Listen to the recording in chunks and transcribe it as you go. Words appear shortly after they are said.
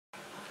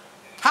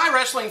Hi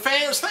wrestling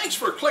fans, thanks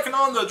for clicking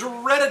on the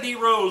dreaded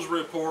D-Rose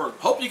report.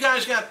 Hope you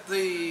guys got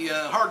the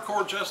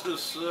Hardcore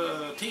Justice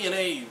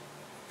TNA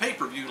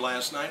pay-per-view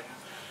last night.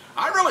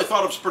 I really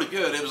thought it was pretty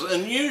good. It was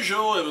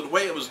unusual, it was the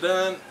way it was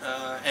done,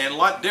 and a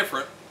lot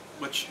different,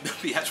 which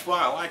maybe that's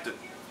why I liked it.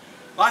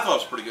 I thought it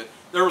was pretty good.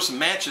 There were some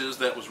matches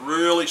that was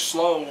really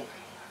slow,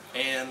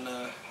 and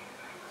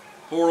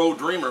poor old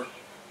Dreamer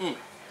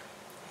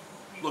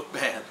looked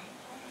bad.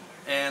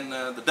 And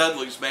the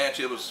Dudley's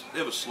match, it was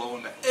slow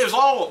and bad. It was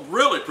all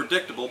really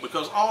predictable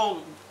because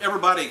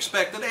everybody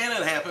expected, and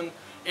it happened.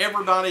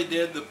 Everybody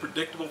did the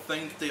predictable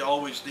thing that they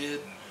always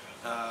did.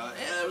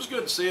 And it was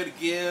good to see it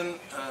again.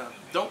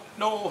 Don't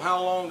know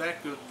how long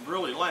that could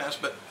really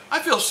last, but I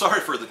feel sorry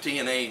for the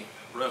TNA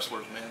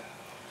wrestlers, man.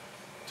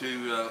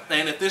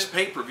 And if this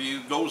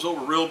pay-per-view goes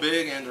over real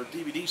big and their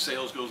DVD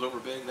sales goes over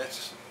big,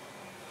 it's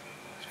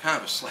kind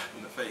of a slap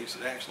in the face,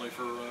 actually,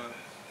 for...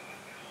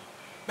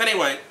 But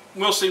anyway,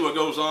 we'll see what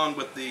goes on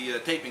with the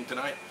taping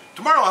tonight.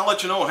 Tomorrow I'll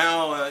let you know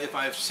how, if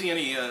I see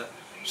any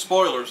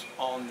spoilers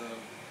on the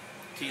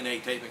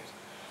TNA tapings.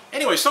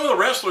 Anyway, some of the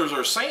wrestlers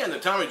are saying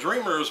that Tommy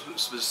Dreamer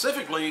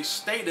specifically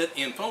stated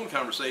in phone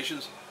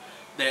conversations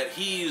that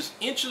he's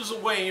inches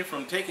away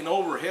from taking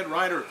over head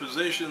writer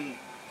position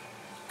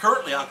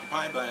currently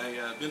occupied by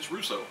Vince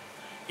Russo.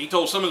 He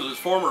told some of his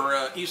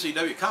former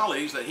ECW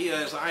colleagues that he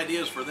has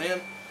ideas for them,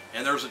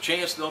 and there's a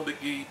chance they'll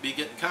be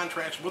getting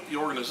contracts with the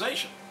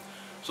organization.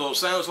 So it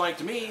sounds like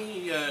to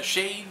me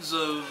shades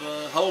of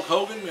Hulk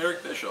Hogan,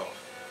 Eric Bischoff.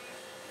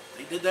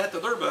 They did that to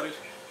their buddies.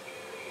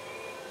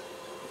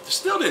 It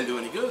still didn't do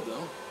any good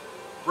though,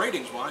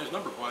 ratings-wise,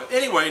 number-wise.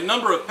 Anyway,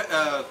 number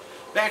of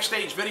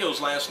backstage videos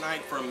last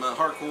night from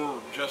Hardcore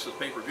Justice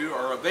pay-per-view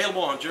are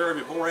available on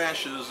Jeremy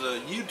Borash's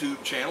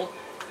YouTube channel.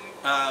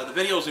 The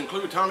videos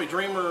include Tommy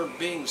Dreamer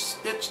being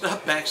stitched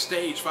up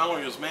backstage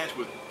following his match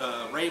with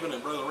Ravin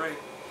and Brother Ray.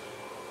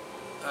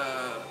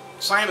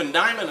 Simon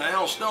Diamond and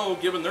Al Snow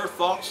giving their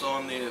thoughts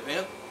on the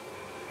event.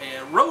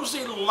 And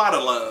Rosie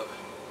Lotta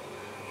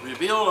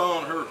revealed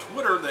on her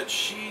Twitter that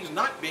she's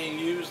not being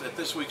used at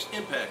this week's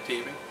Impact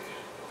taping.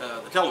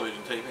 The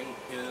television taping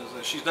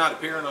is she's not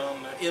appearing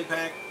on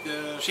Impact.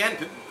 She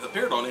hadn't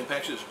appeared on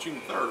Impact since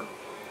June 3rd.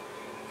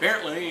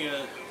 Apparently,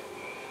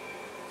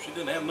 she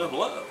didn't have enough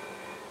love.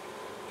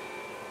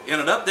 In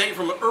an update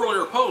from an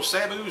earlier post,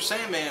 Sabu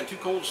Sandman, Too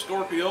Cold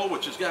Scorpio,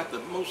 which has got the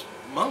most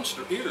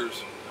monster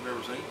ears I've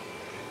ever seen.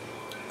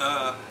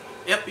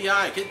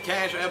 FBI, Kid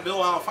Cash, and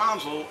Bill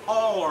Alfonso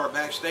all are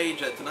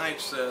backstage at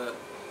tonight's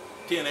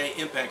TNA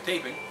Impact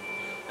taping.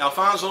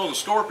 Alfonso and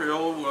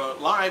Scorpio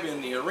live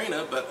in the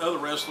arena, but other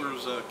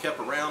wrestlers kept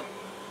around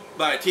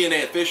by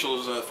TNA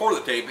officials for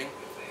the taping.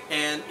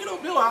 And, you know,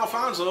 Bill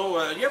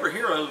Alfonso, you ever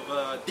hear of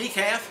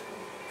Decaf?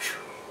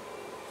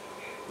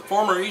 The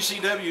former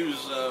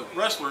ECW's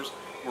wrestlers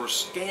were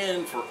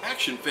scanned for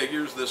action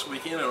figures this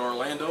weekend in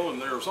Orlando, and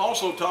there was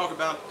also talk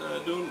about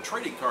doing a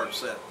trading card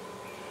set.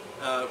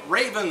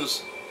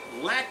 Raven's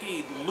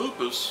lackey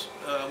Lupus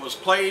was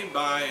played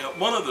by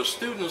one of the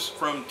students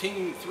from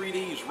Team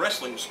 3D's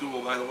wrestling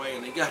school, by the way,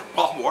 and he got a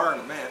barbed wire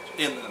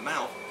in the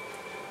mouth.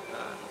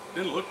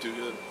 Didn't look too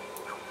good.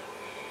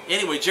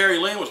 Anyway, Jerry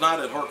Lynn was not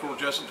at Hardcore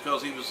Justice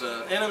because he was,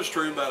 and it was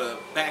true, about a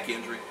back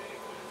injury.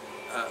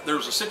 There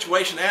was a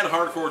situation at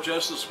Hardcore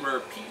Justice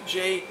where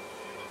PJ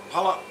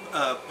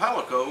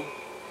Palico,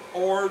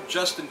 or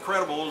Just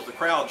Incredible as the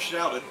crowd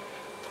shouted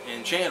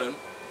and chanted,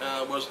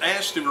 was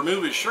asked to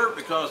remove his shirt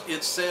because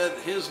it said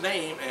his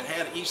name and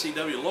had an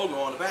ECW logo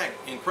on the back.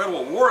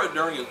 Incredible wore it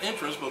during his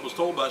entrance, but was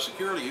told by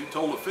security who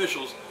told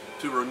officials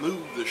to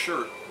remove the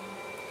shirt.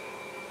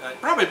 He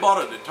probably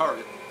bought it at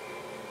Target.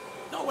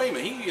 No, wait a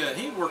minute,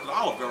 he worked at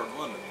Olive Garden,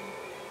 wasn't it?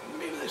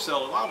 Maybe they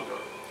sell it at Olive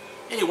Garden.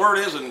 Any word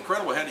is that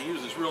Incredible had to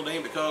use his real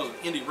name because an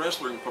indie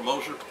wrestling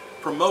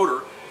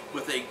promoter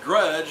with a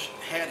grudge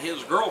had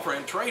his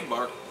girlfriend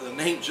trademark the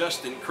name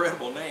Just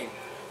Incredible name.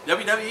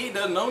 WWE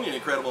doesn't own the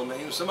Incredible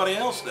name, somebody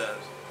else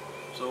does.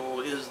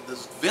 So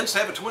does Vince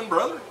have a twin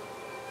brother?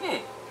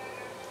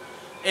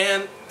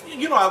 And,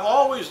 you know, I've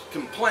always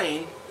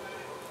complained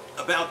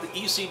about the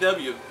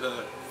ECW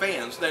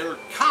fans. They're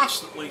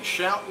constantly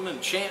shouting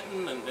and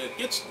chanting, and it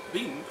gets to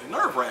be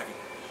nerve-wracking.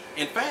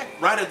 In fact,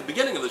 right at the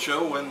beginning of the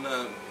show, when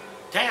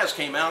Taz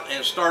came out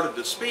and started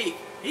to speak,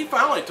 he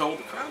finally told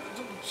the crowd,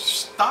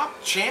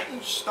 stop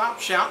chanting, stop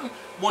shouting,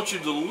 I want you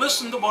to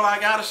listen to what I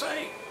got to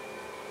say.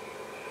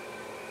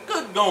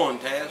 Good going,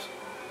 Taz.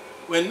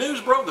 When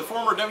news broke the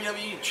former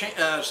WWE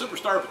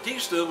superstar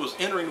Batista was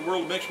entering the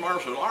world of mixed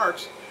martial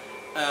arts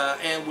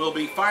and will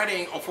be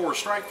fighting for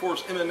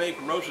Strikeforce MMA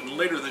promotion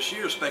later this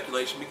year,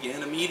 speculation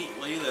began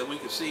immediately that we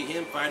could see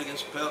him fight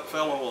against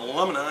fellow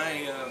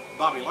alumni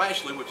Bobby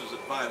Lashley, which is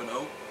at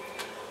 5-0.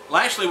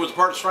 Lashley was a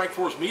part of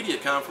Strikeforce media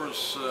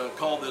conference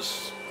called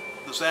this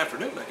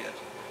afternoon, I guess,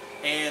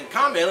 and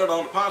commented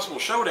on a possible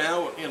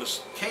showdown in a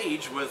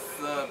cage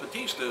with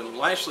Batista.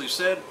 Lashley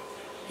said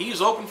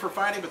he's open for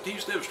fighting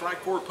Batista if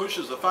Strikeforce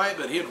pushes the fight,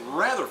 but he'd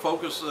rather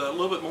focus a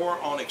little bit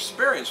more on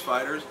experienced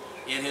fighters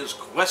in his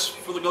quest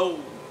for the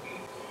gold.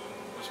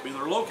 Must be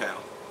their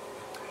locale.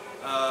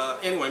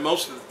 Anyway,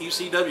 most of the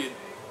ECW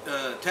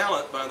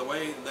talent, by the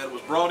way, that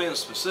was brought in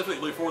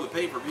specifically for the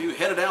pay-per-view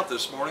headed out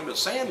this morning, but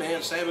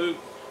Sandman Sabu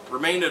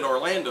remained in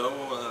Orlando,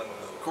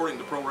 according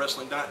to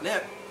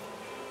ProWrestling.net.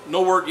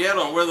 No word yet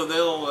on whether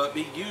they'll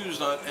be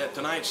used at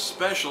tonight's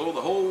special,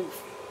 the whole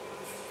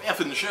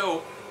effing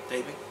show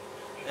taping.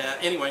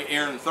 Anyway,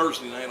 airing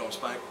Thursday night on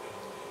Spike.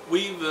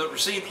 We've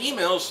received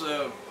emails,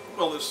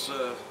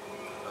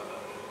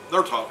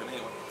 they're talking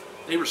anyway.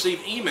 They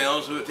received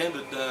emails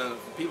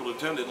people who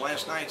attended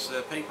last night's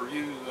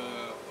pay-per-view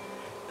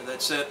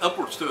that said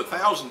upwards to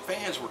 1,000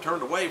 fans were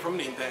turned away from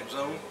the Impact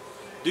Zone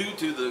due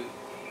to the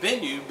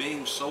venue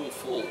being so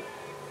full.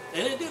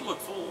 And it did look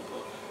full.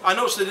 I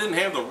noticed they didn't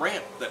have the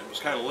ramp that was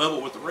kind of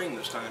level with the ring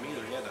this time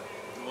either. You had to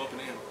go up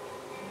and in.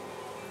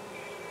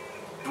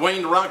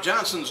 Dwayne "The Rock"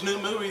 Johnson's new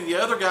movie, The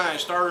Other Guy,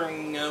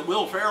 starring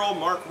Will Ferrell,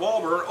 Mark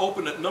Wahlberg,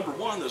 opened at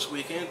 #1 this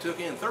weekend, took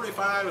in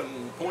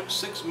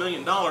 $35.6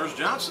 million.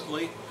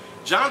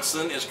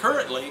 Johnson is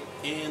currently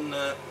in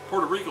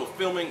Puerto Rico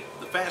filming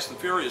The Fast and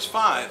Furious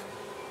 5.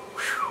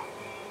 Whew.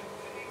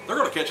 They're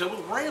going to catch up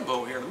with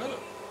Rambo here in a minute.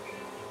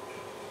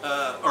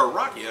 Or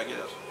Rocky, I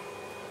guess.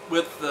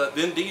 With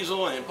Vin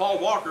Diesel and Paul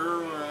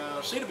Walker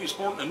seem to be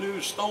sporting a new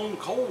Stone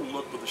Cold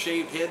look with a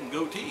shaved head and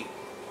goatee.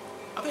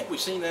 I think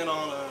we've seen that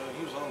on,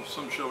 he was on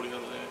some show the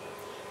other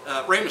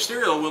day. Rey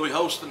Mysterio will be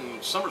hosting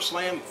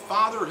SummerSlam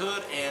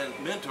fatherhood and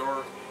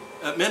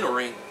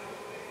mentoring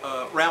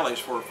rallies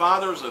for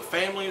fathers of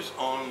families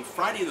on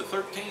Friday the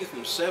 13th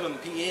from 7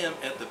 p.m.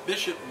 at the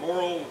Bishop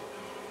Moral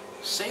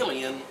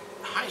Salient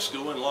High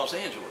School in Los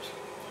Angeles.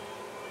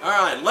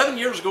 Alright, 11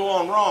 years ago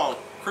on Raw,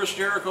 Chris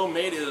Jericho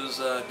made his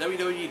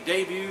WWE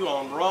debut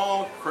on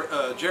Raw.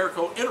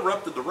 Jericho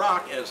interrupted The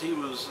Rock as he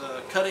was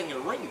cutting a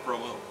ring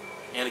promo.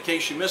 And in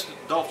case you missed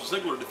it, Dolph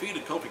Ziggler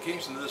defeated Kofi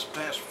Kingston this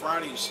past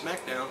Friday's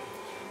SmackDown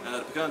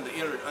to become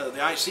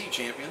the IC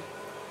champion.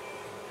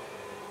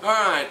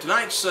 Alright,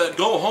 tonight's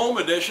go-home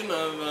edition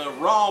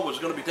of Raw was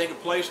going to be taking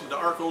place at the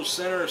Arcos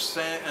Center,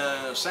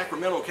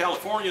 Sacramento,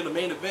 California. The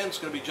main event is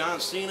going to be John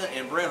Cena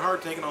and Bret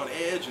Hart taking on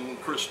Edge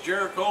and Chris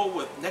Jericho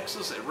with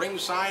Nexus at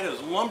ringside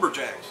as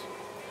Lumberjacks.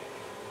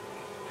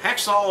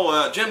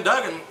 Hacksaw Jim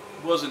Duggan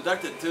was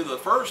inducted to the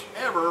first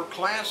ever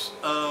class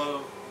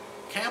of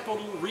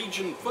Capital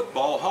Region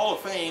Football Hall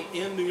of Fame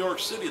in New York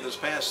City this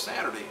past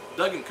Saturday.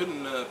 Duggan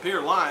couldn't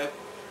appear live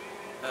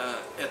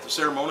at the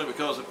ceremony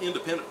because of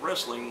independent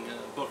wrestling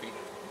booking.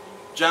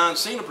 John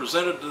Cena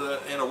presented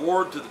an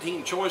award to the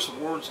Teen Choice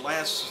Awards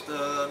last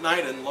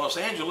night in Los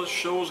Angeles. The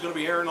show is going to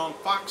be airing on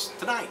Fox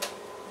tonight.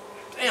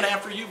 And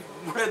after you've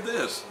read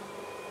this,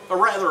 or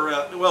rather,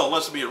 well,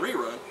 unless it be a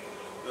rerun,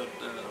 but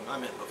I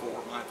meant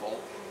before, my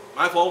fault.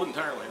 My fault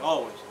entirely,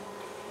 always.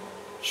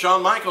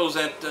 Shawn Michaels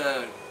at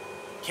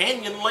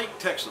Canyon Lake,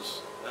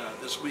 Texas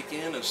this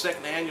weekend, a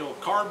second annual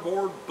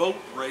cardboard boat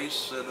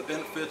race that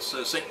benefits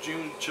St.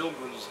 Jude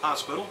Children's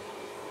Hospital.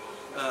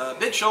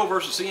 Big Show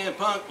versus CM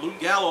Punk, Luke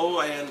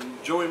Gallo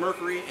and Joey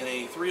Mercury in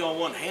a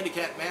 3-on-1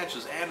 handicap match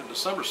is added to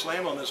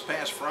SummerSlam on this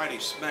past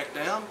Friday's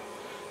SmackDown.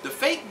 The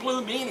fake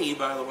blue meanie,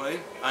 by the way,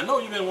 I know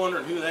you've been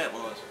wondering who that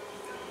was.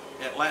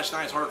 At last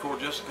night's Hardcore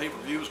Justice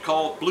pay-per-view, was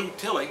called Blue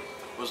Tilly,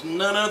 was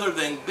none other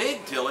than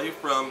Big Tilly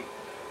from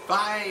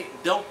Phi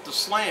Delta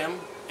Slam,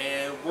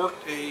 and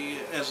worked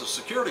as a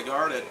security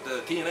guard at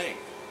TNA.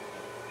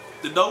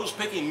 The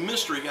nose-picking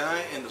mystery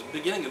guy in the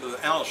beginning of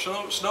the Al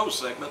Snow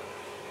segment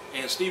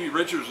and Stevie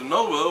Richards and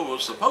Nova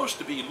was supposed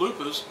to be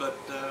Lupus, but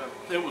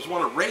it was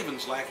one of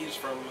Raven's lackeys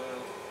from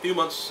a few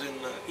months in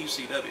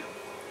ECW.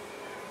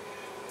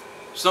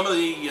 Some of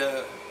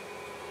the,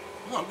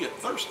 I'm getting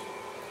thirsty.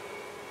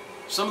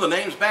 Some of the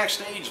names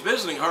backstage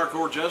visiting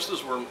Hardcore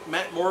Justice were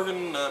Matt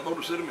Morgan,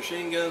 Motor City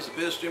Machine Guns,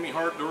 Abyss, Jimmy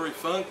Hart, Dory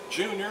Funk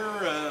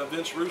Jr.,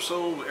 Vince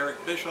Russo,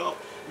 Eric Bischoff,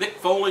 Mick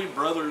Foley,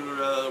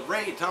 Brother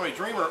Ray, Tommy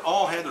Dreamer,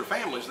 all had their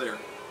families there.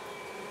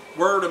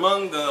 Word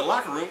among the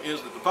locker room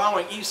is that the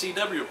following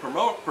ECW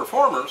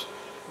performers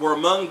were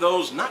among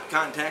those not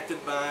contacted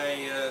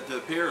to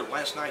appear at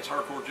last night's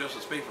Hardcore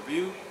Justice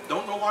pay-per-view.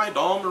 Don't know why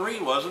Dawn Marie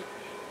wasn't.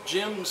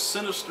 Jim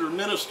Sinister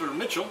Minister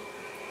Mitchell,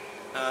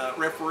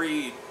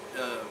 referee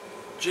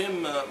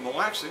Jim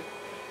Malaxi,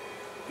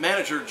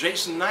 manager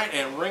Jason Knight,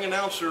 and ring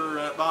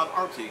announcer Bob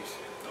Artis.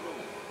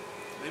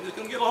 Maybe it's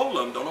going to get a hold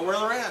of them. Don't know where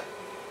they're at.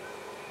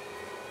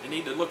 They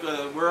need to look,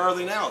 where are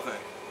they now, I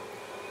think.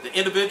 The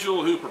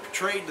individual who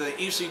portrayed the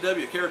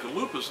ECW character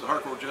Lupus in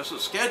Hardcore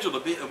Justice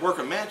scheduled to work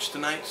a match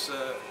tonight's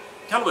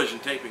television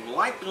taping,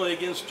 likely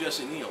against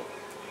Jesse Neal.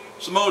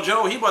 Samoa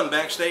Joe, he wasn't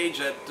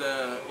backstage at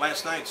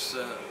last night's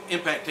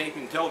Impact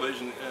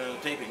television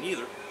taping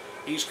either.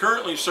 He's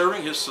currently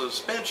serving his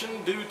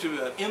suspension due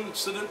to an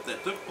incident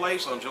that took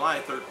place on July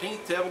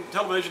 13th,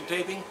 television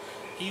taping.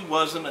 He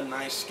wasn't a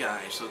nice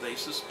guy, so they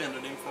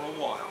suspended him for a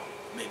while,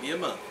 maybe a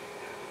month.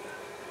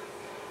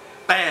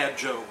 Bad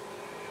Joe.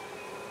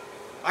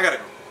 I gotta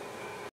go.